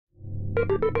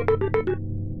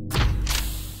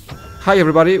Hi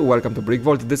everybody, welcome to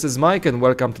BrickVault, this is Mike and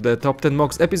welcome to the Top 10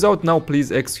 Mocks episode. Now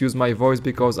please excuse my voice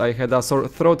because I had a sore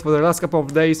throat for the last couple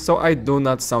of days, so I do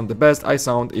not sound the best, I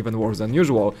sound even worse than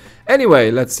usual. Anyway,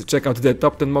 let's check out the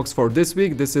Top 10 Mocks for this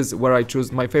week. This is where I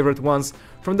choose my favorite ones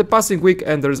from the passing week,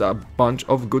 and there's a bunch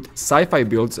of good sci-fi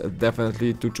builds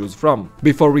definitely to choose from.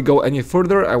 Before we go any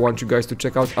further, I want you guys to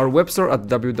check out our web store at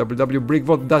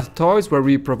www.brickvault.toys, where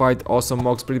we provide awesome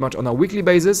mocks pretty much on a weekly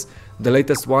basis. The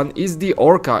latest one is the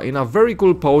Orca in a very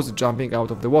cool pose jumping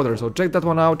out of the water, so check that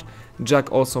one out.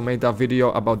 Jack also made a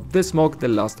video about this mock the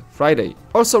last Friday.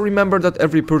 Also remember that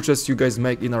every purchase you guys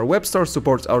make in our web store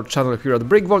supports our channel here at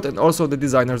BrickVault and also the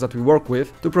designers that we work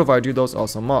with to provide you those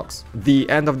awesome mocks. The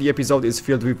end of the episode is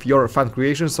filled with your fan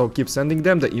creations, so keep sending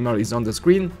them, the email is on the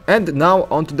screen. And now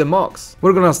on to the mocks.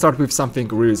 We're gonna start with something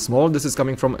really small. This is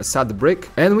coming from Sad Brick,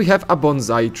 and we have a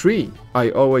bonsai tree.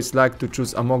 I always like to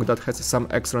choose a mock that has some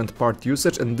excellent part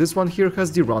usage, and this one here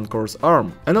has the round course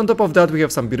arm. And on top of that we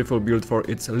have some beautiful build for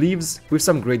its leaves, with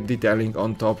some great detailing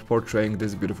on top portraying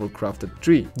this beautiful crafted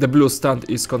tree. The blue stand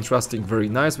is contrasting very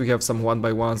nice. We have some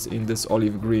 1x1s in this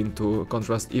olive green to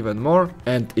contrast even more.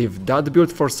 And if that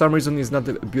build for some reason is not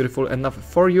beautiful enough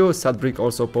for you, Sad Brick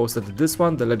also posted this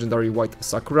one, the legendary white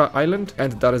Sakura Island,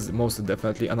 and that is most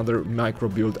definitely another micro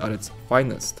build at its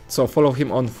finest. So follow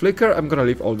him on Flickr, I'm gonna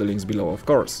leave all the links below of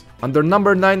course. Under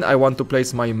number 9 I want to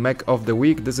place my mech of the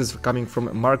week. This is coming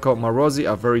from Marco Marozzi,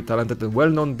 a very talented and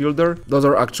well-known builder. Those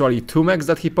are actually two mechs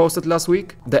that he posted last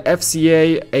week. The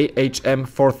FCA AHM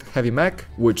 4th Heavy Mech,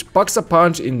 which packs a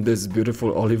punch in this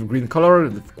beautiful olive green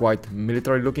color, quite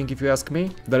military looking if you ask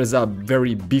me. There is a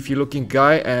very beefy looking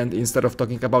guy, and instead of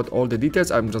talking about all the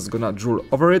details I'm just gonna drool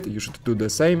over it. You should do the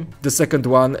same. The second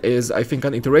one is I think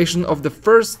an iteration of the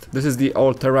first. This is the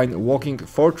all-terrain walking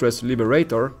fortress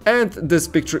Liberator, and this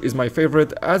picture is my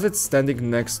favorite as it's standing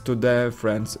next to the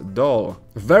Friend's doll.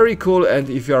 Very cool, and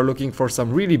if you are looking for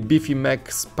some really beefy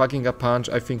mechs packing a punch,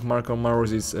 I think Marco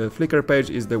Marozzi's Flickr page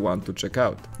is the one to check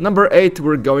out. Number 8,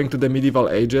 we're going to the medieval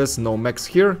ages, no mechs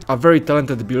here. A very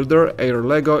talented builder, Air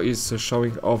Lego, is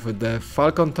showing off the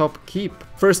Falcon Top Keep.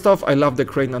 First off, I love the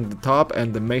crane on the top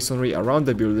and the masonry around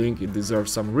the building, it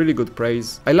deserves some really good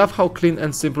praise. I love how clean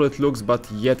and simple it looks,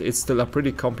 but yet it's still a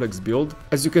pretty complex build.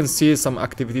 As you can see, some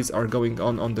activities are going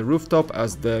on the rooftop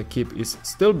as the keep is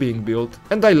still being built,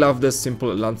 and I love the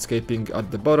simple landscaping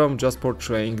at the bottom, just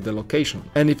portraying the location.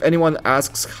 And if anyone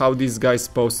asks how these guys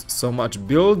post so much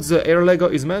builds, Air Lego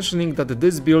is mentioning that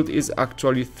this build is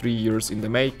actually 3 years in the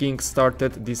making,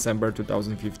 started December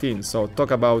 2015, so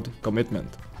talk about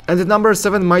commitment. And number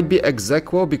 7 might be ex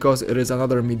aequo because it is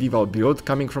another medieval build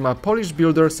coming from a Polish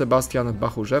builder, Sebastian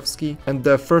Bachórzewski, and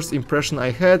the first impression I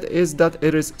had is that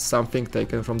it is something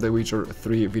taken from the Witcher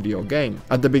 3 video game.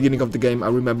 At the beginning of the game I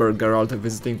remember Geralt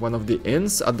visiting one of the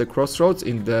inns at the Crossroads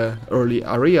in the early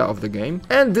area of the game,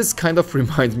 and this kind of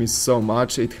reminds me so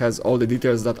much. It has all the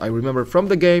details that I remember from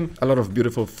the game, a lot of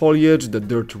beautiful foliage, the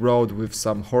dirt road with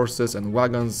some horses and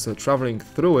wagons traveling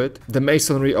through it. The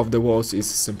masonry of the walls is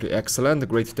simply excellent,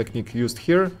 great technique used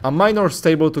here. A minor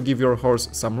stable to give your horse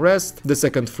some rest. The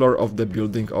second floor of the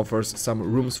building offers some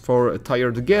rooms for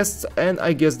tired guests, and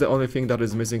I guess the only thing that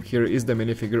is missing here is the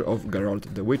minifigure of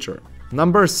Geralt the Witcher.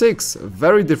 Number 6,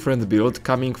 very different build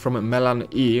coming from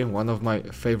Melan-E, one of my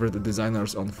favorite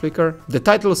designers on Flickr. The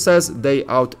title says Day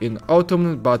Out in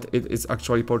Autumn, but it is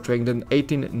actually portraying the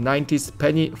 1890s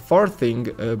penny farthing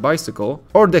bicycle,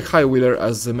 or the high wheeler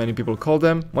as many people call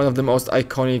them. One of the most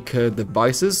iconic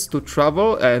devices to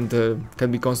travel, and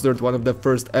can be considered one of the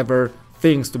first ever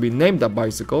things to be named a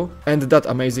bicycle. And that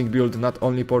amazing build not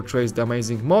only portrays the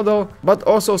amazing model, but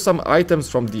also some items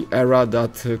from the era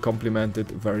that complement it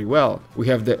very well. We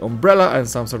have the umbrella and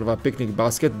some sort of a picnic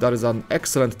basket. That is an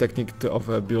excellent technique of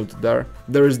a build there.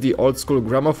 There is the old school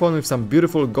gramophone with some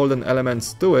beautiful golden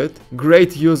elements to it.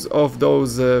 Great use of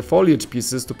those foliage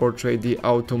pieces to portray the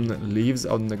autumn leaves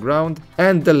on the ground.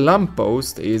 And the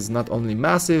lamppost is not only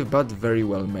massive but very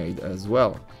well made as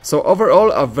well. So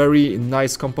overall a very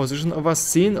nice composition of a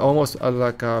scene, almost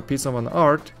like a piece of an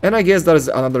art, and I guess that is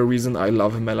another reason I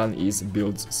love Melan-E's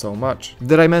builds so much.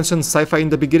 Did I mention sci-fi in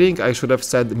the beginning? I should have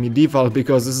said medieval,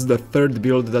 because this is the third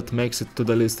build that makes it to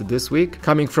the list this week.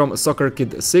 Coming from Soccer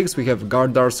Kid 6 we have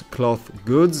Gardar's Cloth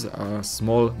Goods, a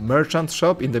small merchant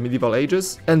shop in the medieval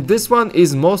ages, and this one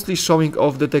is mostly showing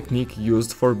off the technique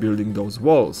used for building those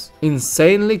walls.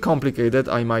 Insanely complicated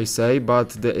I might say, but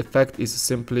the effect is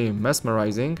simply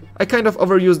mesmerizing. I kind of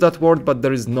overused that word, but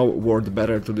there is no word word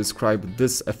better to describe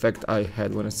this effect I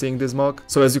had when seeing this mock.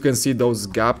 So as you can see, those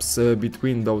gaps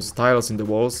between those tiles in the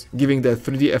walls, giving the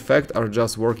 3D effect, are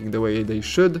just working the way they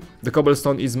should. The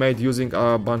cobblestone is made using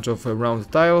a bunch of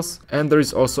round tiles, and there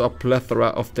is also a plethora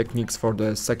of techniques for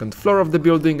the second floor of the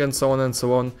building and so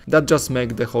on that just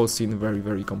make the whole scene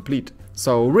very complete.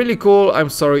 So really cool. I'm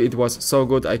sorry it was so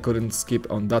good I couldn't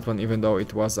skip on that one, even though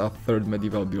it was a third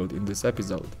medieval build in this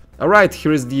episode. Alright,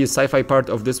 here is the sci-fi part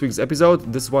of this week's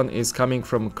episode. This one is coming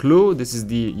from Kloou. This is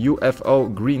the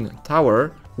UFO Green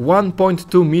Tower.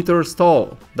 1.2 meters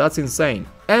tall. That's insane.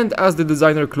 And as the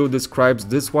designer Kloou describes,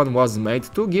 this one was made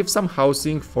to give some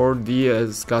housing for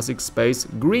the classic space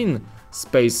green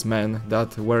spacemen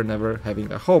that were never having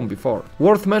a home before.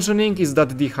 Worth mentioning is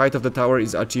that the height of the tower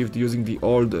is achieved using the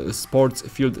old sports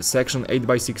field section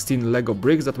 8x16 Lego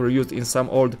bricks that were used in some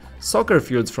old soccer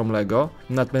fields from Lego.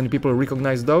 Not many people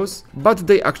recognize those, but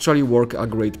they actually work a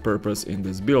great purpose in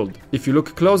this build. If you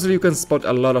look closely, you can spot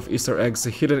a lot of Easter eggs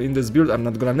hidden in this build. I'm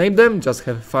not gonna name them, just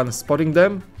have fun spotting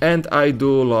them. And I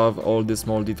do love all the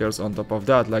small details on top of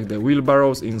that, like the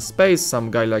wheelbarrows in space,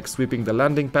 some guy like sweeping the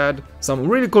landing pad, some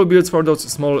really cool builds for those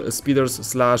small speeders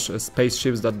slash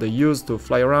spaceships that they use to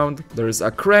fly around. There is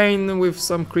a crane with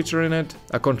some creature in it,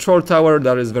 a control tower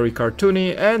that is very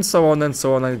cartoony, and so on.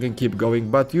 I can keep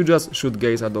going, but you just should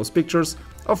gaze at those pictures.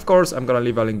 Of course, I'm gonna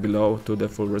leave a link below to the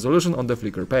full resolution on the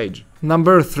Flickr page.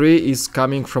 Number 3 is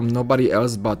coming from nobody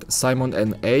else but Simon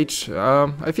and H.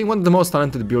 I think one of the most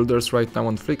talented builders right now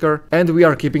on Flickr, and we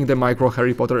are keeping the micro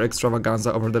Harry Potter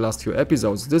extravaganza over the last few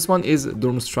episodes. This one is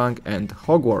Durmstrang and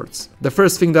Hogwarts. The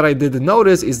first thing that I did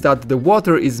notice is that the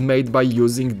water is made by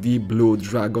using the blue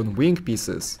dragon wing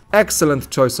pieces. Excellent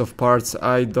choice of parts.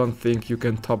 I don't think you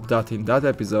can top that in that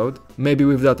episode. Maybe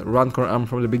with that Rancor arm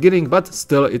from the beginning, but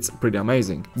still it's pretty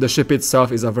amazing. The ship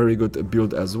itself is a very good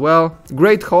build as well.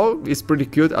 Great Hall is pretty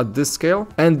cute at this scale,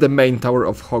 and the main tower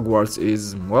of Hogwarts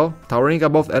is, well, towering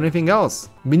above anything else.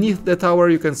 Beneath the tower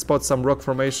you can spot some rock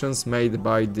formations made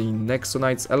by the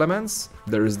Nexonites elements.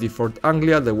 There is the Fort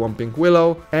Anglia, the Whomping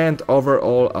Willow, and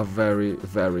overall a very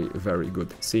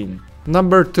good scene.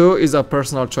 Number 2 is a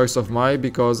personal choice of mine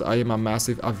because I am a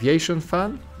massive aviation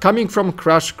fan. Coming from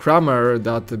Crash Kramer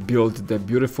that built the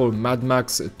beautiful Mad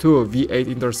Max 2 V8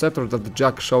 Interceptor that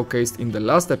Jack showcased in the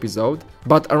last episode,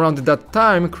 but around that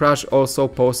time Crash also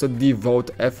posted the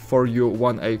Vought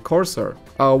F4U-1A Corsair,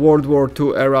 a World War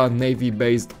II era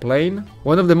Navy-based plane,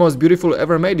 one of the most beautiful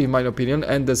ever made in my opinion,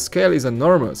 and the scale is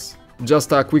enormous.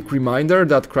 Just a quick reminder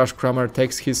that Crash Kramer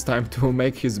takes his time to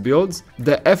make his builds.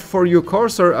 The F4U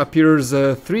Corsair appears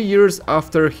 3 years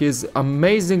after his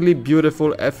amazingly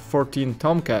beautiful F14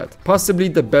 Tomcat, possibly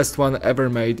the best one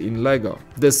ever made in Lego.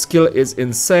 The skill is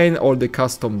insane, all the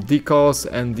custom decals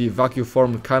and the vacuum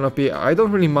formed canopy I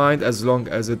don't really mind as long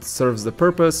as it serves the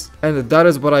purpose, and that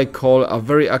is what I call a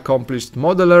very accomplished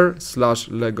modeler slash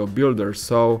Lego builder,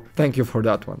 so thank you for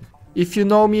that one. If you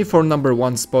know me, for number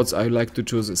 1 spots I like to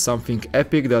choose something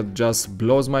epic that just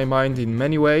blows my mind in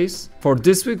many ways. For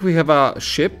this week we have a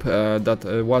ship that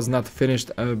was not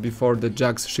finished before the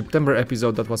Jack's September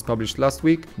episode that was published last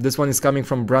week. This one is coming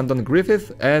from Brandon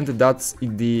Griffith, and that's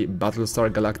the Battlestar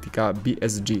Galactica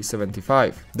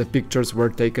BSG-75. The pictures were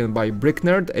taken by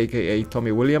BrickNerd, aka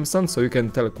Tommy Williamson, so you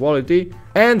can tell quality.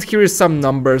 And here is some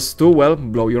numbers to, well,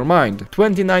 blow your mind.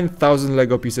 29,000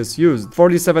 Lego pieces used,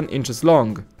 47 inches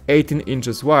long, 18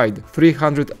 inches wide,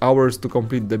 300 hours to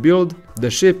complete the build. The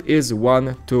ship is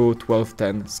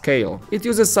 1:1210 scale. It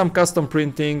uses some custom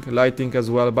printing, lighting as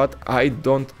well, but I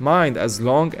don't mind as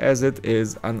long as it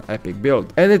is an epic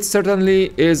build. And it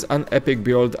certainly is an epic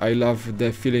build. I love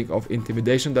the feeling of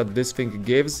intimidation that this thing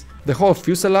gives. The whole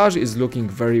fuselage is looking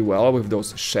very well with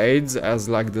those shades as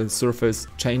like the surface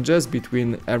changes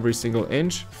between every single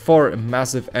inch. 4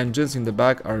 massive engines in the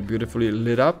back are beautifully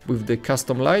lit up with the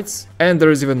custom lights, and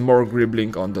there is even more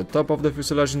gribbling on the top of the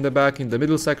fuselage in the back in the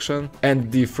middle section,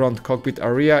 and the front cockpit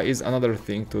area is another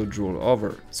thing to drool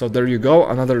over. So there you go,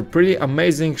 another pretty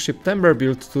amazing September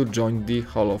build to join the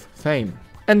Hall of Fame.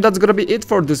 And that's gonna be it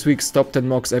for this week's Top 10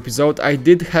 Mocks episode. I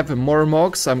did have more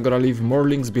mocks, I'm gonna leave more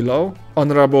links below.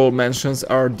 Honorable mentions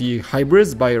are the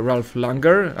Hybrids by Ralph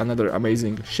Langer, another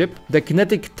amazing ship. The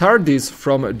Kinetic TARDIS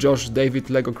from Josh David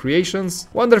Lego Creations.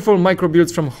 Wonderful micro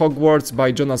builds from Hogwarts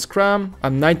by Jonas Kram. A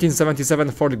 1977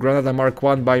 Ford Granada Mark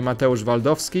I by Mateusz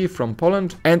Waldowski from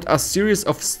Poland. And a series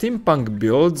of steampunk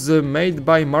builds made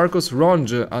by Markus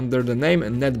Ronge under the name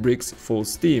NetBricks Full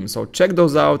Steam. So check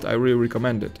those out, I really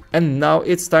recommend it. And now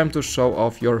it's time to show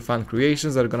off your fan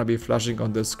creations that are gonna be flashing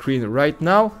on the screen right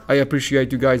now. I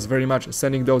appreciate you guys very much much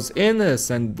sending those in.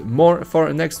 Send more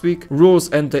for next week. Rules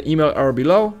and email are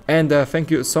below. And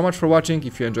thank you so much for watching.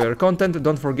 If you enjoy our content,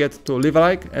 don't forget to leave a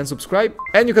like and subscribe.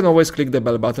 And you can always click the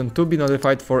bell button to be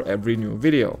notified for every new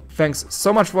video. Thanks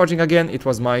so much for watching again. It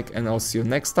was Mike, and I'll see you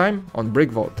next time on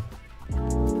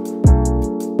BrickVault.